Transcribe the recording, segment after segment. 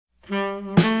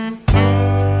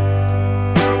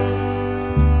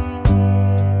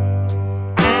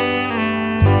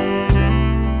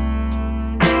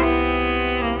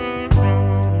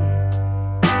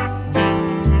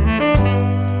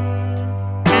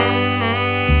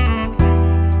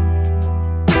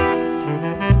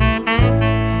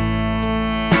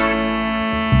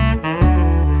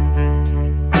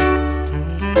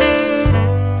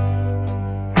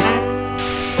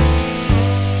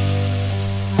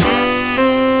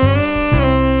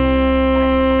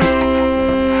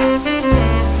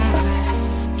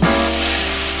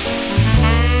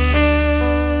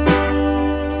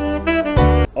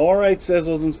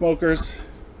Sizzles and Smokers.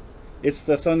 It's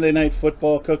the Sunday night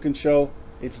football cooking show.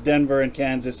 It's Denver and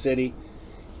Kansas City.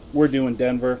 We're doing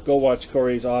Denver. Go watch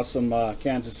Corey's awesome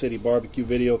Kansas City barbecue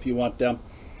video if you want them.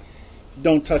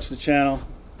 Don't touch the channel.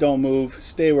 Don't move.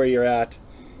 Stay where you're at,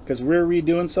 because we're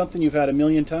redoing something you've had a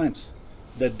million times.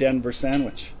 The Denver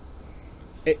sandwich.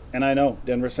 And I know,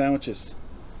 Denver sandwiches.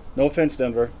 No offense,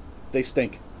 Denver. They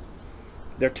stink.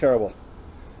 They're terrible.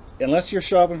 Unless you're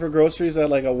shopping for groceries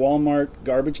at like a Walmart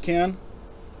garbage can,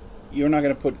 you're not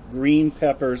going to put green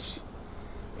peppers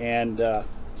and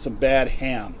some bad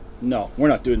ham. No, we're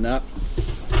not doing that.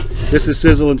 This is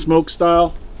sizzle and smoke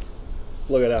style.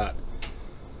 Look at that.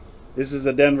 This is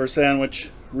the Denver sandwich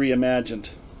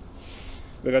reimagined.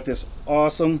 We got this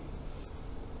awesome,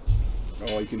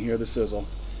 oh, you can hear the sizzle.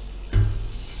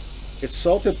 It's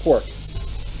salted pork.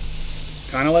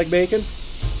 Kind of like bacon.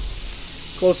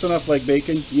 Close enough like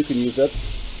bacon, you can use it.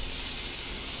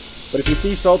 But if you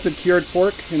see salted cured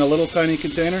pork in a little tiny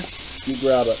container, you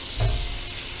grab it.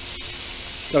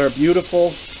 Got our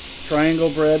beautiful triangle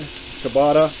bread,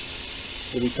 ciabatta.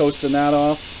 We'll be toasting that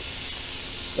off.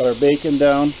 Got our bacon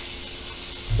down.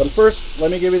 But first,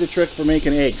 let me give you the trick for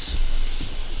making eggs.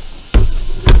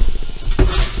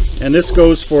 And this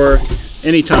goes for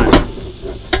any time.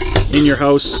 In your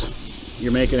house,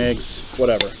 you're making eggs,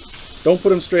 whatever. Don't put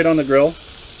them straight on the grill.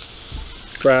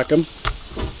 Crack them.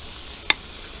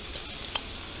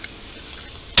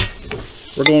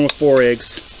 We're going with 4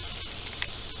 eggs.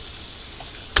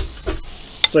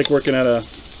 It's like working at a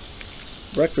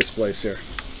breakfast place here.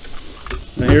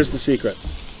 Now here's the secret.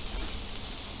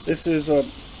 This is a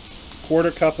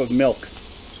 1/4 cup of milk.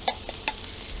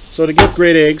 So to get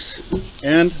great eggs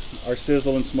and our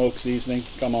sizzle and smoke seasoning,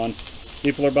 come on.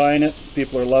 People are buying it.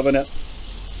 People are loving it.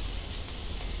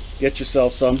 Get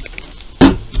yourself some.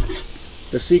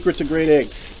 The secret to great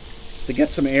eggs is to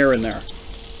get some air in there.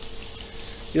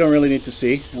 You don't really need to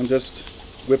see. I'm just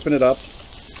whipping it up.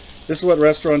 This is what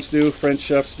restaurants do, French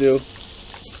chefs do.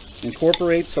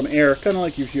 Incorporate some air, kind of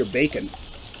like your bacon,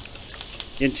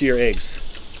 into your eggs.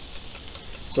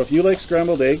 So if you like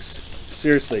scrambled eggs,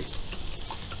 seriously,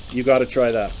 you got to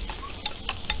try that.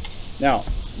 Now,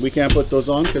 we can't put those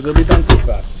on because they'll be done too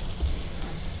fast.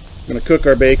 I'm going to cook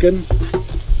our bacon.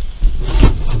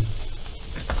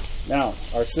 Now,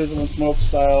 our sizzle and smoke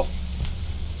style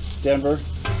Denver,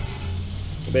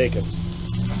 the bacon.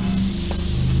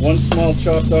 1 small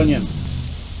chopped onion.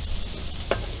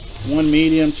 1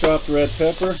 medium chopped red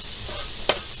pepper.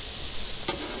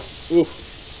 Ooh.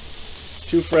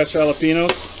 2 fresh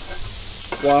jalapenos.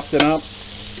 Wafted up.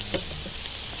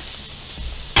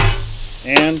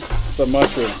 And some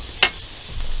mushrooms.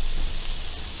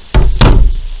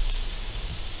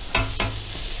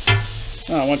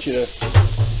 Now I want you to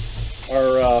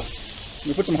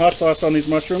we put some hot sauce on these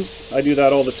mushrooms. I do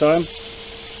that all the time.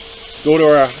 Go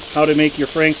to our how to make your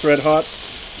Frank's Red Hot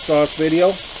sauce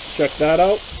video. Check that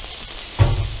out.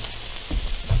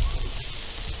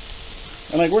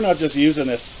 And like, we're not just using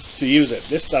this to use it.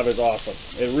 This stuff is awesome.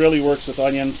 It really works with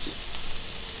onions.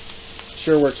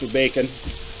 Sure works with bacon.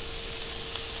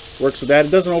 Works with that.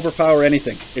 It doesn't overpower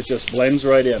anything. It just blends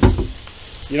right in.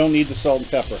 You don't need the salt and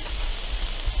pepper.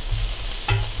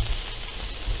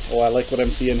 Oh, I like what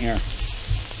I'm seeing here.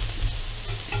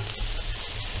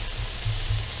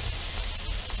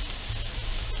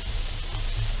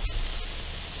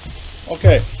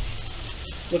 Okay,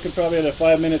 looking probably at a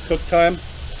 5-minute cook time.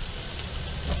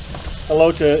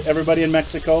 Hello to everybody in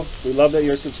Mexico. We love that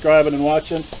you're subscribing and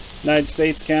watching. United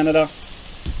States, Canada.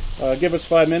 Give us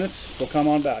 5 minutes. We'll come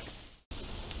on back.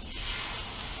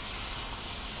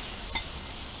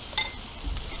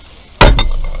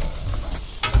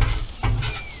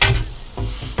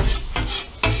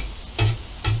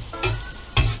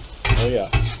 Oh yeah.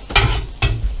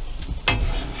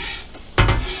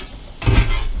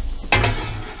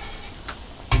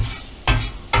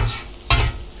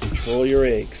 Control your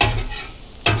eggs.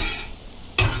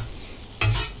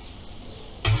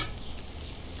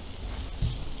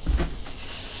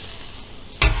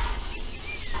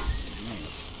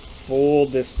 Let's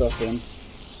fold this stuff in.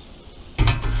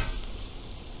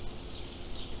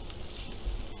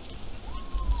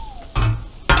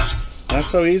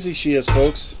 That's how easy she is,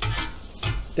 folks.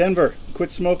 Denver,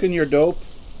 quit smoking your dope,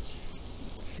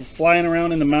 flying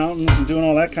around in the mountains and doing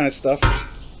all that kind of stuff.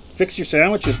 Fix your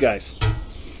sandwiches, guys.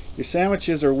 Your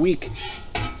sandwiches are weak.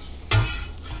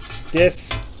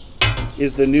 This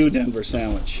is the new Denver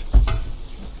sandwich.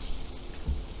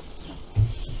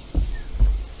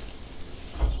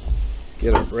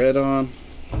 Get our bread on.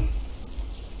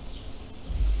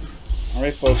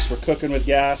 Alright folks, we're cooking with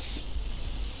gas.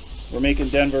 We're making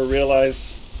Denver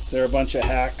realize they're a bunch of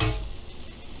hacks.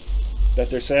 that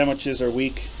their sandwiches are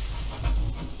weak.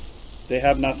 They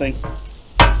have nothing.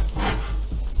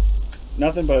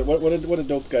 Nothing but what do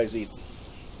dope guys eat?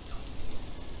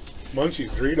 Munchies,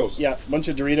 Doritos. Yeah, bunch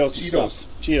of Doritos and Cheetos.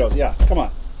 stuff. Cheetos, yeah. Come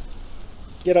on.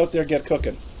 Get out there, get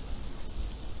cooking.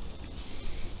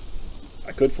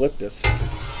 I could flip this.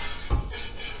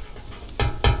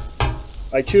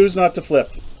 I choose not to flip.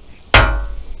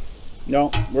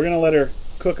 No, we're going to let her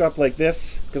cook up like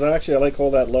this, because I like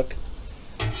all that look.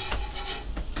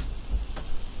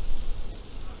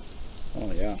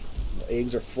 Oh yeah, the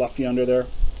eggs are fluffy under there.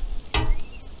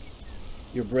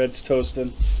 Your bread's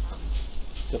toasting.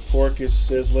 The pork is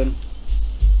sizzling.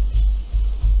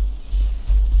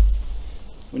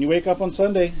 When you wake up on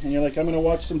Sunday and you're like, I'm going to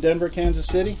watch some Denver, Kansas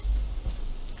City,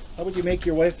 how would you make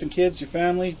your wife and kids, your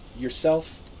family,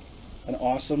 yourself, an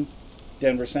awesome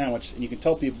Denver sandwich? And you can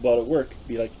tell people about it at work.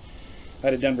 Be like, I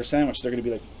had a Denver sandwich. They're going to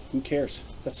be like, who cares?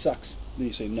 That sucks. Then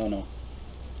you say, no,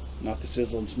 not the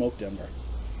sizzle and smoke Denver.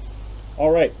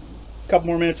 All right, a couple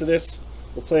more minutes of this.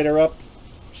 We'll plate her up,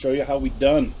 show you how we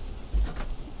done.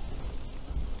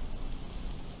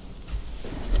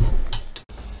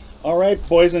 All right,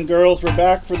 boys and girls, we're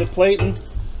back for the plating.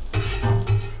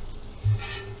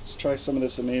 Let's try some of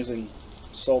this amazing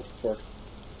salt pork.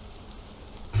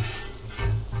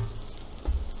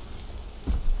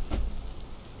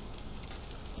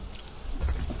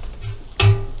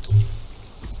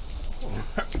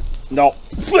 No.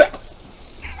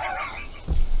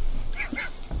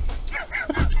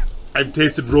 I've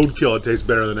tasted roadkill. It tastes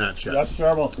better than that shit. That's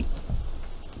terrible.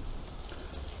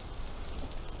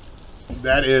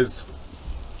 That is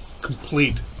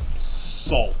complete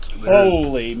salt.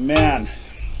 Holy man.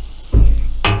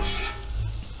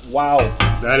 Wow.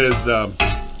 That is,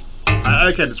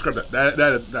 I can't describe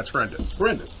that. That's horrendous.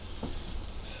 Horrendous.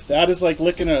 That is like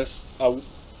licking a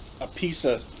piece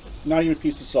of, not even a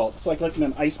piece of salt. It's like licking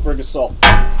an iceberg of salt.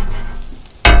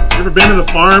 You ever been to the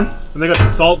farm and they got the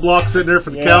salt block sitting there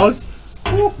for the cows?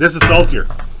 Woo. This is saltier.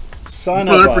 Son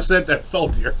of a... 100% that's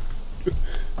saltier.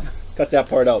 Cut that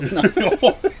part out.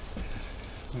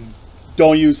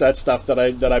 Don't use that stuff that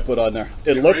I put on there.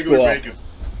 It looked cool. Bacon.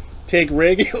 Take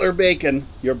regular bacon,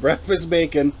 your breakfast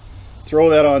bacon, throw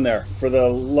that on there for the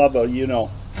love of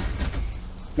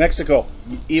Mexico,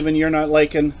 even you're not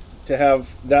liking to have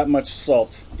that much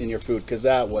salt in your food, because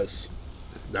that was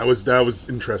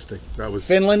interesting. That was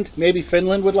Finland. Maybe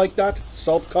Finland would like that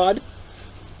salt cod.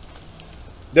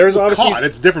 There's obviously cod.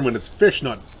 It's different when it's fish,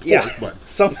 not pork. But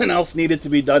something else needed to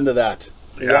be done to that.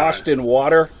 Yeah. Washed in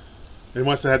water. It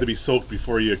must have had to be soaked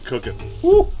before you cook it.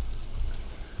 Woo.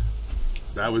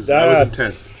 That was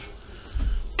intense.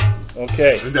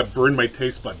 Okay. I think that burned my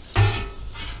taste buds.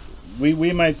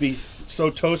 We might be so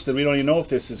toasted we don't even know if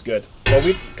this is good.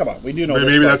 Well, come on, we do know.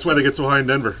 Maybe that's why they get so high in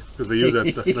Denver, because they use that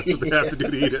stuff. That's what they have to do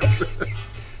to eat it.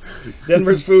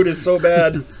 Denver's food is so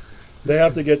bad, they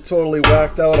have to get totally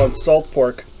whacked out on salt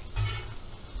pork.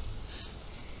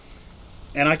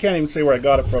 And I can't even say where I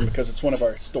got it from, because it's one of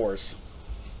our stores,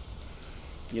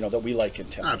 that we like in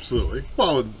town. Absolutely.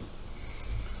 Well,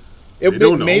 they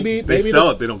don't know. Maybe they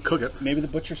sell it, they don't cook it. Maybe the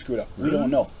butcher screwed up. We don't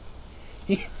know.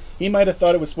 He might have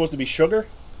thought it was supposed to be sugar,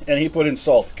 and he put in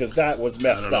salt, because that was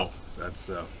messed up.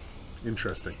 That's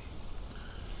interesting.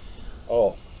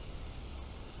 Oh.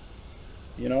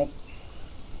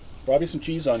 Probably some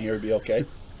cheese on here would be okay.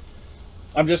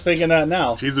 I'm just thinking that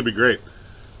now. Cheese would be great.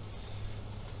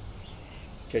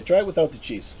 Okay, try it without the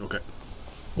cheese. Okay.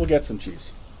 We'll get some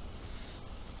cheese.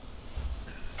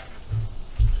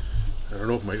 I don't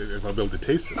know if I'll be able to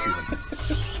taste this even.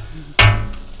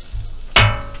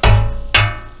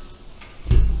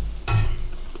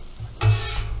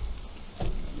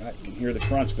 You can hear the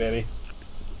crunch, baby.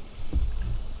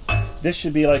 This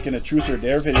should be like in a truth or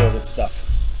dare video, this stuff.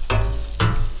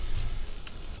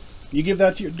 You give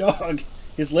that to your dog,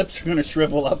 his lips are going to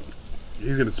shrivel up.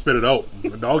 He's going to spit it out.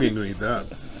 The dog ain't going to eat that.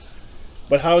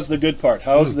 But how's the good part?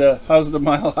 How's the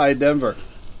Mile High Denver?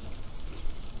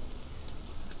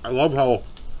 I love how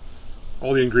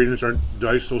all the ingredients are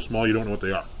diced so small you don't know what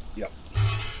they are. Yep.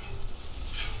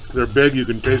 They're big, you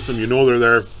can taste them, you know they're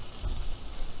there.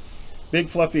 Big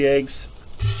fluffy eggs.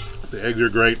 The eggs are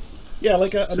great. Yeah,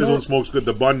 like a sizzle and smoke's good.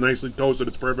 The bun nicely toasted,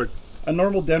 it's perfect. A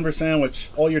normal Denver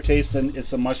sandwich, all you're tasting is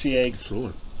some mushy eggs.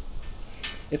 Absolutely.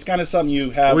 It's kind of something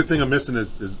you have. The only thing I'm missing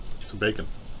is some bacon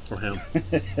or ham.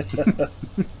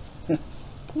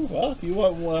 Well, if you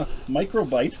want a micro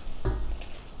bite.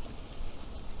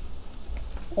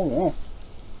 Oh no.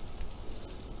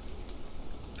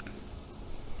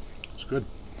 It's good.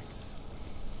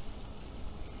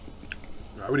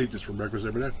 I would eat this for breakfast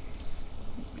every day.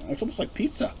 It's almost like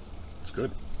pizza. It's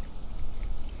good.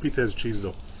 Pizza has cheese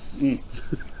though. You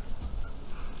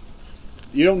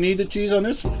don't need the cheese on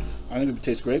this. I think it would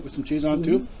taste great with some cheese on it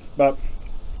too. But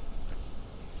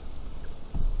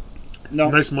no,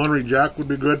 A nice Monterey Jack would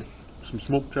be good. Some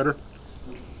smoked cheddar.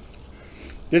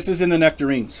 this is in the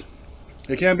nectarines.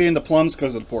 It can't be in the plums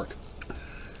because of the pork.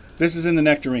 This is in the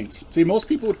nectarines. See, most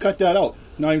people would cut that out.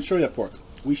 Not even show you the pork.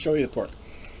 We show you the pork.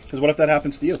 Because what if that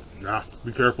happens to you? Nah,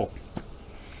 be careful.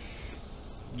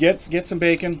 Get some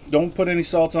bacon. Don't put any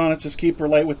salt on it. Just keep her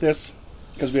light with this.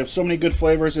 Because we have so many good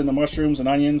flavors in the mushrooms and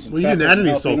onions. And Well, you didn't add peppers and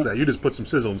any salt to jalapeno. that. You just put some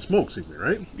sizzle and smoke seasoning,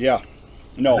 right? Yeah.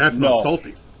 No, And that's no. not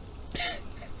salty.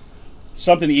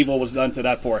 Something evil was done to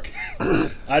that pork.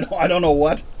 I don't know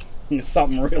what.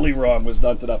 Something really wrong was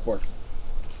done to that pork.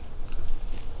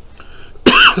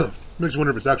 Makes you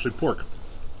wonder if it's actually pork.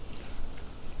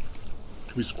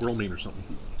 Could be squirrel meat or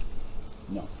something.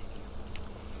 No.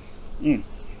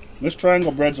 This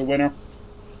triangle bread's a winner.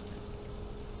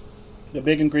 The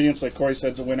big ingredients, like Corey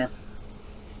said, is a winner.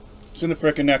 It's in the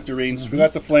frickin' nectarines. We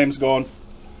got the flames going.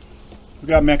 We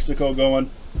got Mexico going.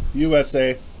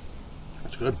 USA.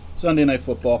 That's good. Sunday Night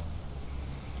Football.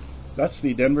 That's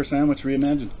the Denver sandwich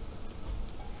reimagined.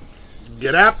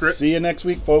 Get after it. See you next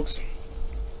week, folks.